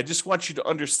this. I just want you to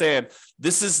understand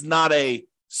this is not a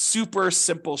super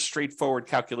simple, straightforward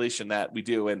calculation that we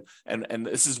do. And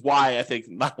this is why I think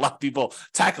not a lot of people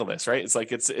tackle this, right? It's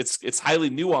like it's highly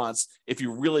nuanced if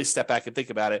you really step back and think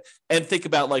about it and think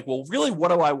about like, well, really,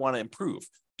 what do I want to improve?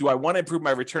 Do I want to improve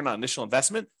my return on initial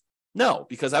investment? No,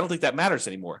 because I don't think that matters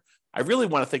anymore. I really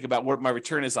want to think about what my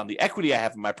return is on the equity I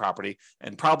have in my property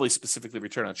and probably specifically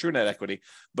return on true net equity.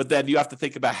 But then you have to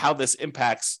think about how this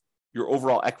impacts your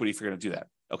overall equity if you're going to do that.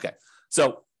 Okay,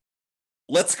 so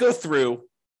let's go through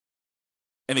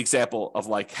an example of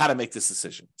like how to make this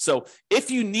decision. So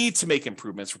if you need to make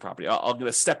improvements for property, I'm going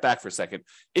to step back for a second.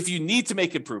 If you need to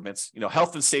make improvements,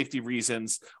 health and safety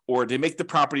reasons, or to make the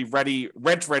property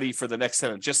rent ready for the next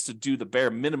tenant, just to do the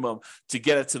bare minimum to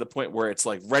get it to the point where it's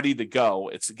like ready to go,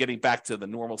 it's getting back to the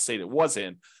normal state it was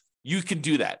in, you can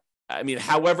do that. I mean,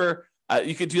 however,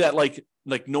 you can do that like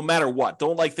no matter what.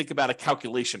 Don't think about a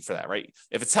calculation for that, right?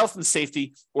 If it's health and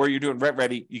safety or you're doing rent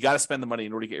ready, you got to spend the money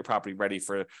in order to get your property ready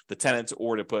for the tenants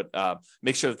or to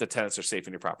make sure that the tenants are safe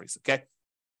in your properties, okay?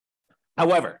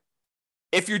 However,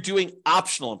 if you're doing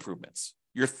optional improvements,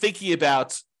 you're thinking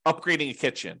about upgrading a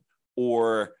kitchen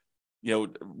or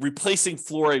replacing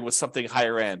flooring with something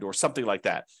higher end or something like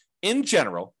that. In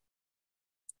general,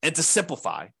 and to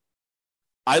simplify,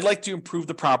 I'd like to improve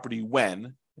the property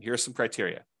when, here are some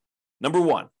criteria. Number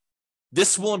one,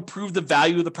 this will improve the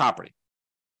value of the property.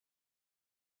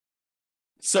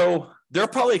 So there are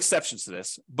probably exceptions to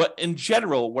this, but in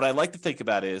general, what I like to think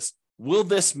about is, will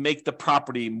this make the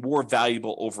property more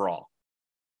valuable overall?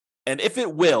 And if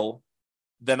it will,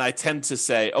 then I tend to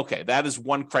say, okay, that is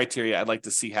one criteria I'd like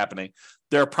to see happening.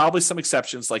 There are probably some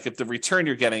exceptions, like if the return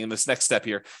you're getting in this next step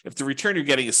here, if the return you're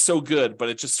getting is so good, but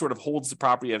it just sort of holds the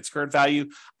property at its current value,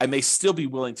 I may still be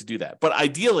willing to do that. But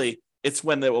ideally, it's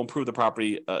when they will improve the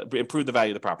property, improve the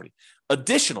value of the property.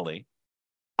 Additionally,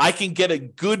 I can get a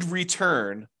good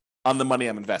return on the money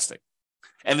I'm investing.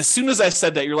 And as soon as I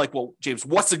said that, you're like, well, James,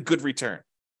 what's a good return?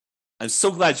 I'm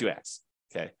so glad you asked.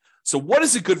 Okay. So what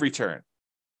is a good return?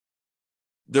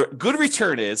 The good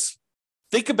return is,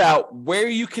 think about where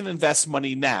you can invest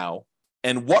money now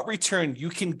and what return you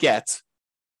can get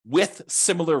with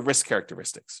similar risk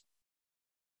characteristics.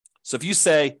 So if you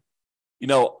say,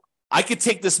 I could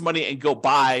take this money and go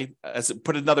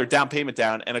put another down payment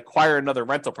down and acquire another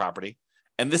rental property,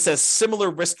 and this has similar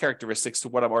risk characteristics to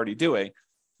what I'm already doing,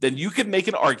 then you could make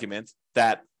an argument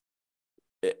that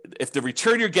if the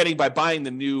return you're getting by buying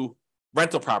the new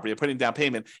rental property and putting down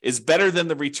payment is better than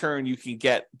the return you can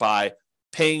get by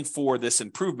paying for this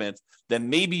improvement, then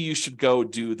maybe you should go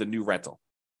do the new rental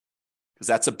because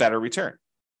that's a better return.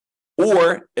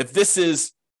 Or if this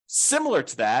is similar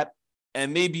to that,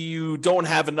 and maybe you don't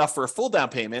have enough for a full down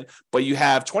payment, but you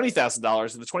have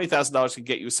 $20,000 and the $20,000 can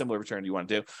get you a similar return you want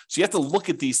to do. So you have to look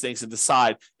at these things and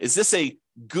decide, is this a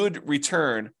good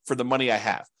return for the money I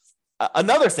have?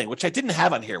 Another thing, which I didn't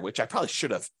have on here, which I probably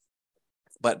should have,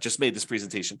 but just made this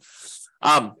presentation.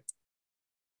 I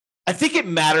think it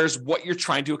matters what you're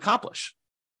trying to accomplish.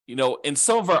 In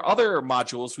some of our other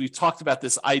modules, we've talked about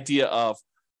this idea of,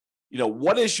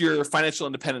 what is your financial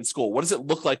independence goal? What does it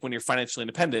look like when you're financially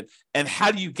independent? And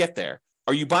how do you get there?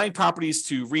 Are you buying properties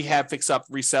to rehab, fix up,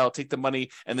 resell, take the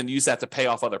money, and then use that to pay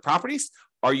off other properties?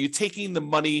 Are you taking the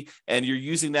money and you're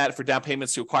using that for down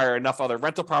payments to acquire enough other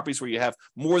rental properties where you have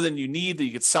more than you need that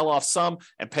you could sell off some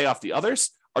and pay off the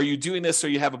others? Are you doing this so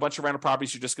you have a bunch of rental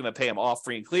properties, you're just going to pay them off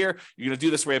free and clear? You're going to do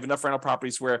this where you have enough rental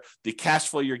properties where the cash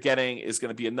flow you're getting is going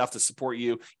to be enough to support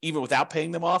you even without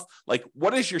paying them off? Like,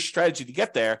 what is your strategy to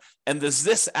get there? And does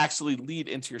this actually lead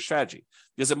into your strategy?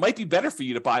 Because it might be better for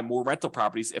you to buy more rental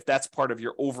properties if that's part of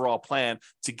your overall plan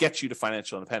to get you to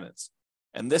financial independence.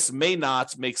 And this may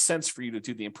not make sense for you to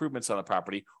do the improvements on the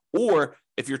property. Or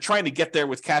if you're trying to get there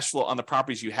with cash flow on the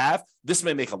properties you have, this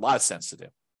may make a lot of sense to do.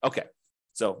 Okay,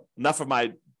 so enough of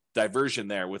my diversion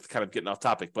there with kind of getting off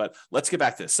topic, but let's get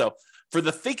back to this. So for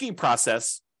the thinking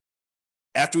process,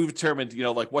 after we've determined,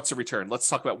 like what's a return, let's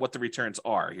talk about what the returns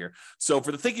are here. So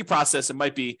for the thinking process, it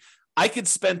might be, I could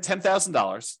spend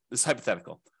 $10,000, this is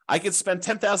hypothetical. I could spend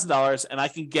 $10,000 and I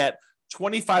can get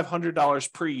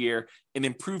 $2,500 per year in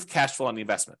improved cash flow on the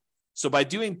investment. So by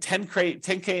doing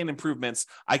 10K in improvements,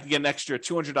 I can get an extra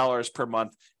 $200 per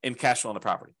month in cash flow on the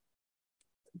property.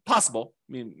 Possible.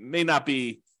 I mean, may not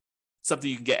be something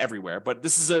you can get everywhere, but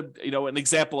this is an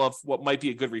example of what might be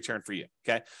a good return for you.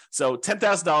 Okay. So $10,000,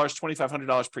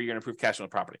 $2,500 per year in improved cash flow on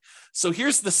the property. So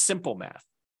here's the simple math,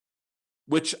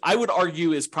 which I would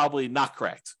argue is probably not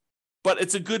correct, but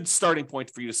it's a good starting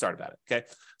point for you to start about it. Okay.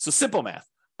 So simple math.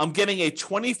 I'm getting a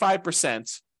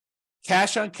 25%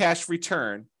 cash on cash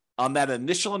return on that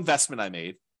initial investment I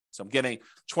made. So I'm getting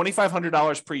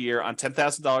 $2,500 per year on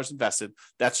 $10,000 invested.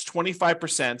 That's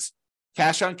 25%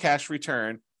 cash on cash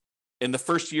return in the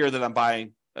first year that I'm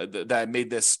buying, that I made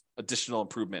this additional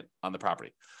improvement on the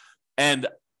property. And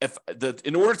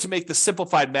in order to make the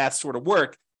simplified math sort of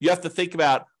work, you have to think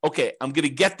about, okay, I'm going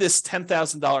to get this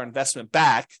 $10,000 investment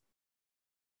back,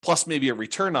 plus maybe a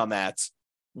return on that,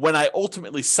 when I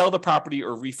ultimately sell the property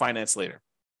or refinance later.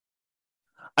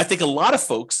 I think a lot of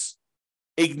folks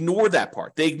ignore that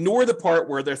part. They ignore the part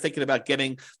where they're thinking about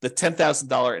getting the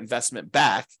 $10,000 investment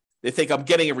back. They think I'm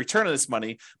getting a return on this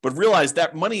money, but realize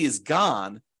that money is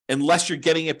gone unless you're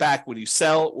getting it back when you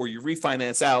sell or you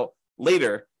refinance out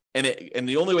later. And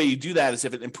the only way you do that is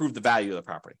if it improved the value of the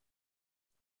property.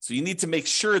 So you need to make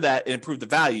sure that it improved the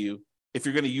value if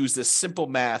you're going to use this simple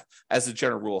math as a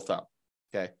general rule of thumb.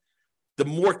 Okay. The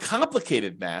more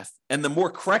complicated math and the more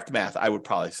correct math, I would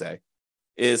probably say,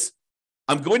 is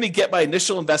I'm going to get my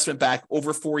initial investment back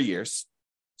over 4 years.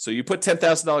 So you put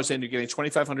 $10,000 in, you're getting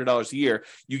 $2,500 a year.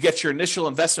 You get your initial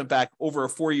investment back over a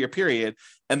 4-year period.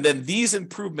 And then these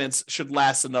improvements should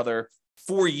last another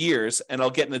 4 years. And I'll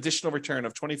get an additional return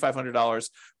of $2,500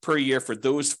 per year for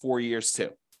those 4 years too.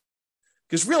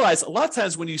 Because realize a lot of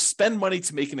times when you spend money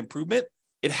to make an improvement,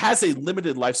 it has a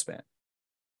limited lifespan.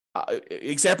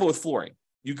 Example with flooring.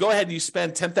 You go ahead and you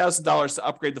spend $10,000 to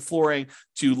upgrade the flooring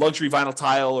to luxury vinyl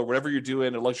tile or whatever you're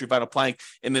doing, or luxury vinyl plank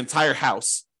in the entire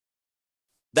house.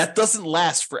 That doesn't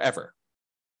last forever,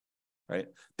 right?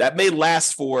 That may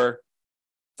last for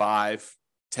 5,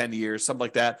 10 years, something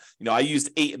like that. I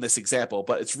used 8 in this example,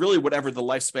 but it's really whatever the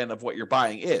lifespan of what you're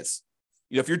buying is.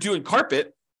 If you're doing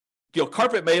carpet,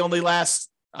 carpet may only last,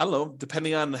 I don't know,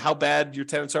 depending on how bad your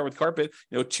tenants are with carpet,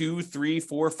 2, 3,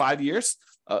 4, 5 years,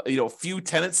 a few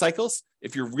tenant cycles.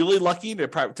 If you're really lucky, the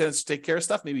private tenants take care of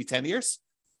stuff, maybe 10 years.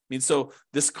 So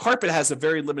this carpet has a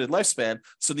very limited lifespan.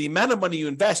 So the amount of money you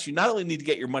invest, you not only need to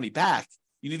get your money back,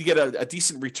 you need to get a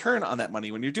decent return on that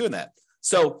money when you're doing that.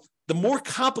 So the more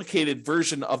complicated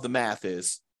version of the math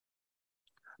is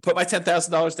put my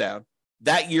 $10,000 down.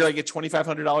 That year I get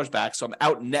 $2,500 back. So I'm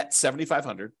out net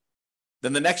 $7,500.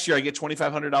 Then the next year I get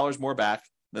 $2,500 more back.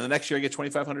 Then the next year I get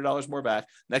 $2,500 more back.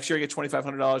 Next year I get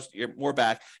 $2,500 more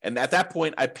back. And at that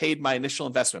point, I paid my initial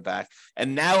investment back.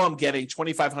 And now I'm getting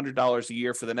 $2,500 a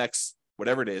year for the next,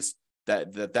 whatever it is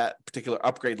that particular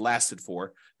upgrade lasted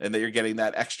for, and that you're getting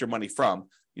that extra money from,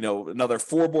 another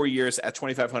 4 more years at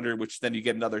 $2,500, which then you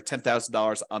get another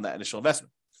 $10,000 on that initial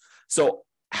investment. So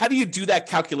how do you do that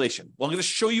calculation? Well, I'm going to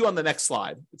show you on the next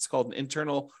slide. It's called an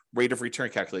internal rate of return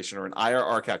calculation, or an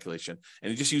IRR calculation.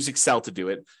 And you just use Excel to do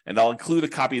it. And I'll include a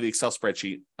copy of the Excel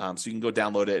spreadsheet so you can go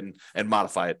download it and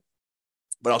modify it.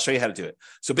 But I'll show you how to do it.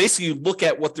 So basically, you look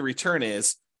at what the return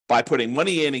is by putting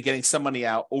money in and getting some money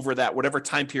out over that, whatever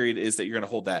time period is that you're going to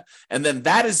hold that. And then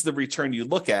that is the return you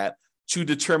look at to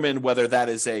determine whether that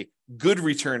is a good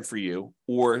return for you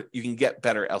or you can get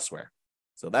better elsewhere.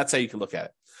 So that's how you can look at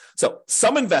it. So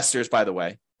some investors, by the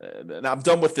way, and I'm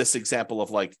done with this example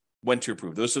of like when to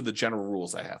approve. Those are the general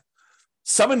rules I have.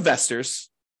 Some investors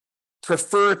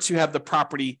prefer to have the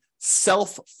property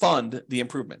self-fund the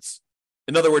improvements.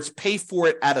 In other words, pay for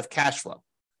it out of cash flow.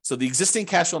 So the existing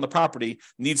cash flow on the property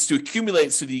needs to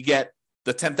accumulate so that you get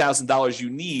the $10,000 you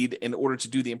need in order to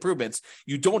do the improvements.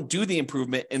 You don't do the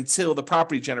improvement until the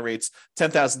property generates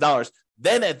 $10,000.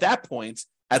 Then at that point,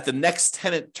 at the next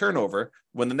tenant turnover,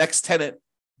 when the next tenant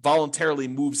voluntarily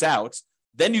moves out,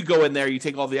 then you go in there, you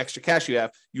take all the extra cash you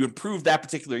have, you improve that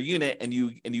particular unit, and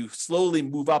you slowly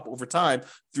move up over time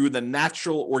through the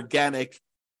natural organic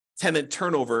tenant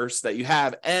turnovers that you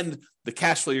have and the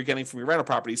cash flow you're getting from your rental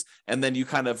properties, and then you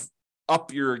kind of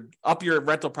up your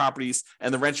rental properties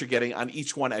and the rent you're getting on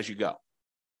each one as you go.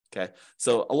 Okay,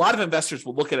 so a lot of investors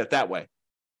will look at it that way.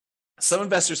 Some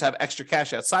investors have extra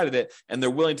cash outside of it, and they're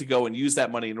willing to go and use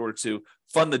that money in order to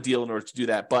fund the deal in order to do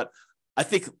that. But I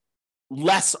think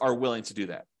less are willing to do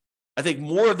that. I think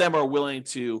more of them are willing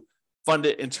to fund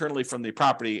it internally from the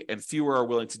property, and fewer are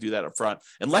willing to do that up front.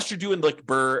 Unless you're doing like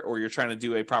BRRRR or you're trying to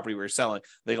do a property where you're selling,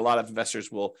 I think a lot of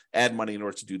investors will add money in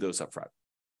order to do those up front.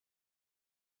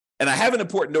 And I have an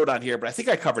important note on here, but I think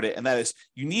I covered it, and that is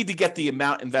you need to get the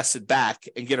amount invested back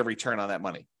and get a return on that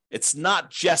money. It's not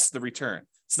just the return.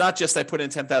 It's not just I put in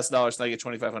 $10,000 and I get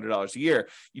 $2,500 a year.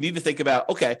 You need to think about,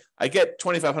 okay, I get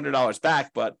 $2,500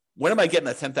 back, but when am I getting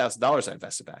that $10,000 I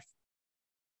invested back?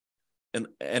 And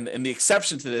the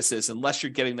exception to this is unless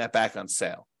you're getting that back on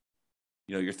sale.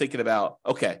 You're thinking about,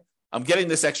 okay, I'm getting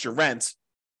this extra rent,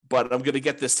 but I'm going to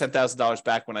get this $10,000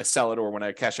 back when I sell it or when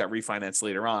I cash out refinance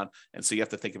later on. And so you have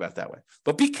to think about it that way.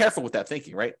 But be careful with that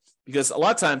thinking, right? Because a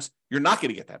lot of times you're not going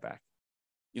to get that back,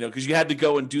 because you had to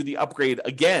go and do the upgrade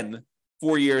again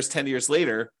 4 years, 10 years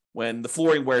later when the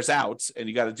flooring wears out and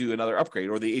you got to do another upgrade,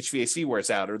 or the HVAC wears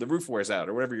out or the roof wears out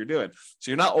or whatever you're doing.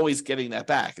 So you're not always getting that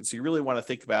back. And so you really want to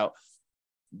think about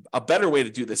a better way to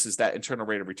do this is that internal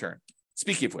rate of return.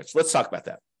 Speaking of which, let's talk about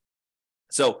that.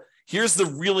 So here's to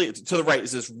the right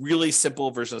is this really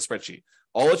simple version of the spreadsheet.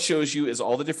 All it shows you is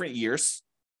all the different years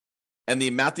and the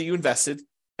amount that you invested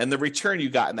and the return you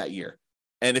got in that year.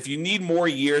 And if you need more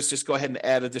years, just go ahead and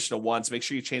add additional ones. Make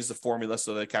sure you change the formula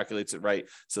so that it calculates it right.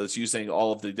 So it's using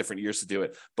all of the different years to do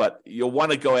it. But you'll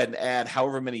want to go ahead and add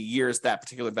however many years that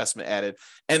particular investment added.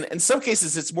 And in some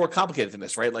cases, it's more complicated than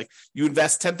this, right? Like you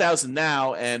invest $10,000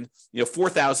 now and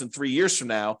 $4,000 3 years from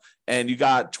now, and you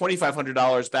got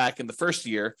 $2,500 back in the first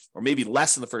year, or maybe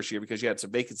less in the first year because you had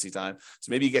some vacancy time.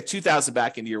 So maybe you get $2,000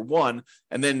 back in year one,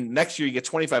 and then next year you get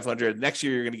 $2,500. Next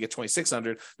year you're going to get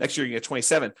 $2,600. Next year you get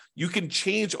 $2,700. You can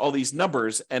change all these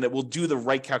numbers, and it will do the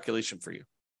right calculation for you.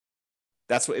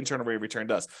 That's what internal rate of return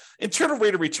does. Internal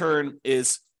rate of return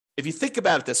is, if you think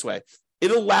about it this way,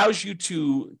 it allows you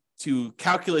to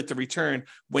calculate the return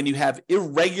when you have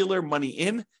irregular money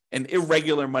in and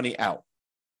irregular money out.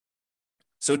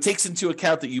 So it takes into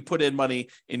account that you put in money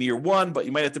in year one, but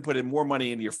you might have to put in more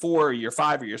money in year 4 or year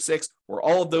 5 or year 6 or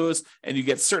all of those, and you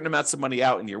get certain amounts of money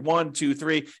out in year 1, 2,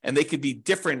 3, and they could be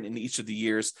different in each of the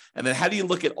years. And then how do you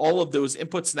look at all of those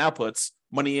inputs and outputs,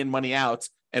 money in, money out,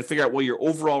 and figure out what your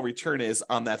overall return is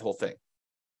on that whole thing?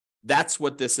 That's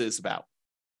what this is about.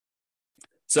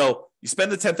 So you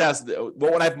spend the $10,000.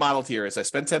 What I've modeled here is I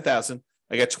spend $10,000.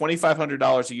 I got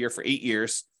 $2,500 a year for 8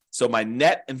 years. So my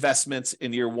net investments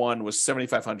in year one was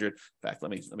 $7,500. In fact,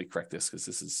 let me correct this because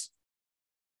this is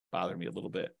bothering me a little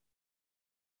bit.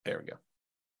 There we go.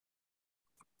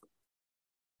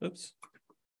 Oops.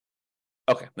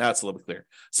 Okay, now it's a little bit clearer.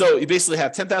 So you basically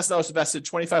have $10,000 invested,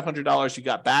 $2,500 you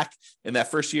got back in that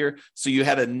first year. So you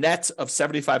had a net of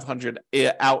 $7,500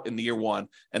 out in the year one,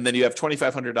 and then you have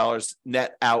 $2,500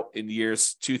 net out in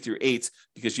years 2 through 8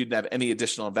 because you didn't have any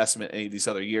additional investment in any of these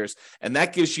other years. And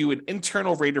that gives you an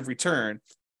internal rate of return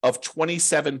of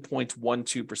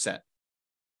 27.12%.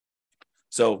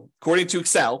 So according to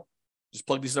Excel, just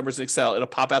plug these numbers in Excel, it'll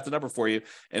pop out the number for you,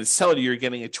 and it's telling you you're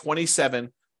getting a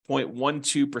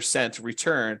 27.12%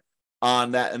 return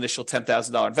on that initial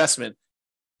 $10,000 investment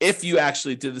if you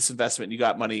actually did this investment and you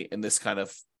got money in this kind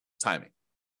of timing.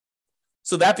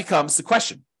 So that becomes the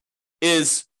question.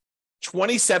 Is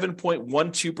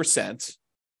 27.12%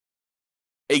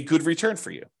 a good return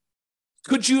for you?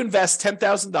 Could you invest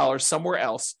 $10,000 somewhere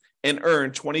else and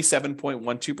earn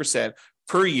 27.12%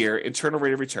 per year internal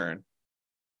rate of return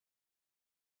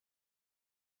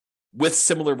with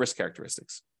similar risk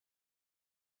characteristics?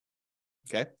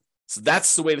 Okay, so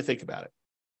that's the way to think about it.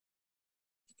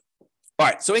 All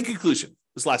right, so in conclusion,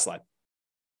 this last slide.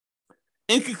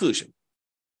 In conclusion,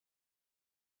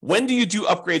 when do you do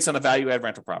upgrades on a value-add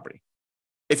rental property?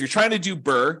 If you're trying to do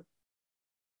BRRRR,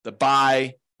 the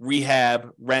buy, rehab,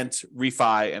 rent,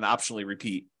 refi, and optionally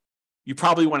repeat, you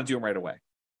probably want to do them right away.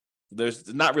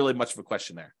 There's not really much of a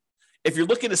question there. If you're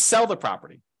looking to sell the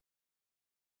property,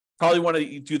 probably want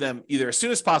to do them either as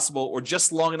soon as possible or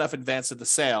just long enough in advance of the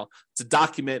sale to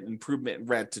document improvement in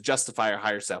rent to justify a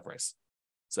higher sale price.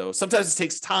 So sometimes it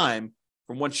takes time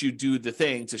from once you do the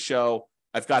thing to show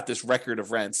I've got this record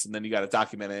of rents, and then you got to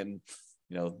document it, and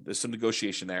there's some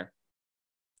negotiation there.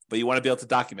 But you want to be able to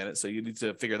document it, so you need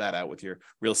to figure that out with your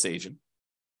real estate agent.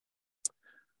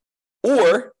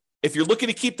 Or if you're looking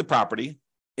to keep the property,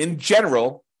 in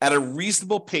general, at a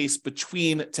reasonable pace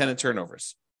between tenant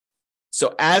turnovers.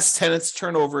 So as tenants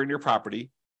turn over in your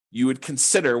property, you would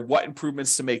consider what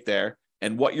improvements to make there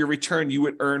and what your return you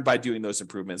would earn by doing those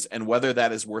improvements and whether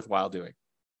that is worthwhile doing.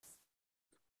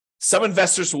 Some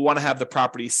investors will want to have the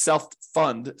property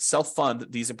self-fund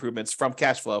these improvements from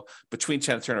cash flow between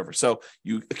tenant turnover. So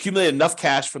you accumulate enough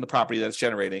cash from the property that it's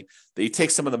generating that you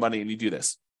take some of the money and you do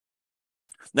this.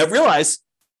 Now realize,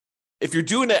 if you're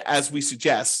doing it as we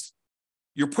suggest,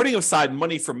 you're putting aside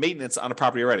money for maintenance on a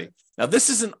property already. Now, this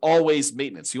isn't always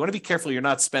maintenance. You want to be careful you're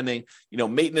not spending,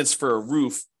 maintenance for a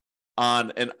roof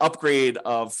on an upgrade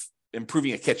of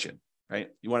improving a kitchen, right?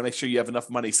 You want to make sure you have enough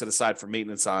money set aside for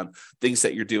maintenance on things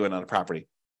that you're doing on a property.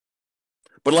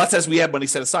 But a lot of times we have money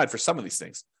set aside for some of these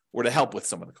things or to help with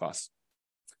some of the costs.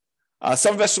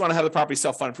 Some investors want to have the property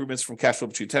self-fund improvements from cash flow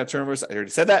between tenant turnovers. I already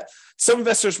said that. Some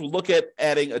investors will look at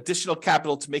adding additional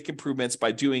capital to make improvements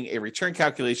by doing a return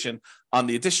calculation on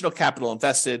the additional capital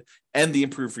invested and the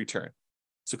improved return.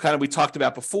 So kind of we talked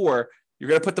about before, you're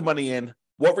going to put the money in.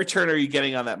 What return are you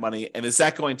getting on that money? And is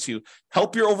that going to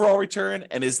help your overall return?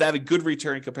 And is that a good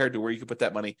return compared to where you could put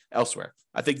that money elsewhere?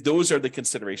 I think those are the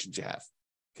considerations you have.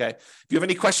 Okay. If you have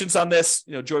any questions on this,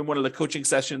 join one of the coaching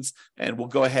sessions and we'll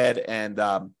go ahead and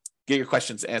get your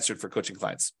questions answered for coaching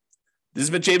clients. This has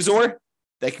been James Orr.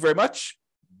 Thank you very much.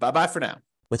 Bye-bye for now.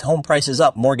 With home prices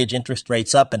up, mortgage interest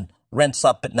rates up, and rents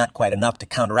up but not quite enough to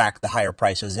counteract the higher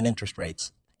prices and interest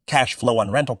rates, cash flow on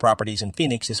rental properties in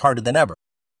Phoenix is harder than ever.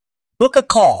 Book a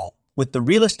call with the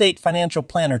Real Estate Financial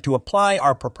Planner to apply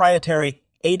our proprietary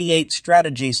 88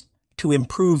 strategies to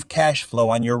improve cash flow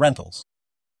on your rentals.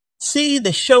 See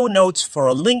the show notes for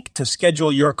a link to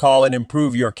schedule your call and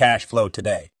improve your cash flow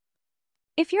today.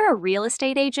 If you're a real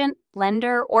estate agent,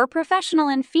 lender, or professional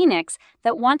in Phoenix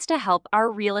that wants to help our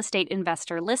real estate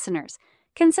investor listeners,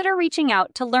 consider reaching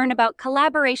out to learn about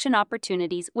collaboration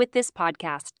opportunities with this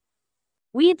podcast.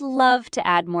 We'd love to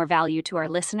add more value to our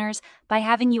listeners by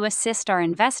having you assist our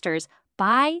investors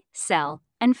buy, sell,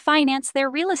 and finance their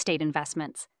real estate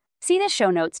investments. See the show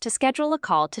notes to schedule a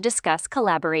call to discuss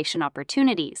collaboration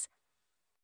opportunities.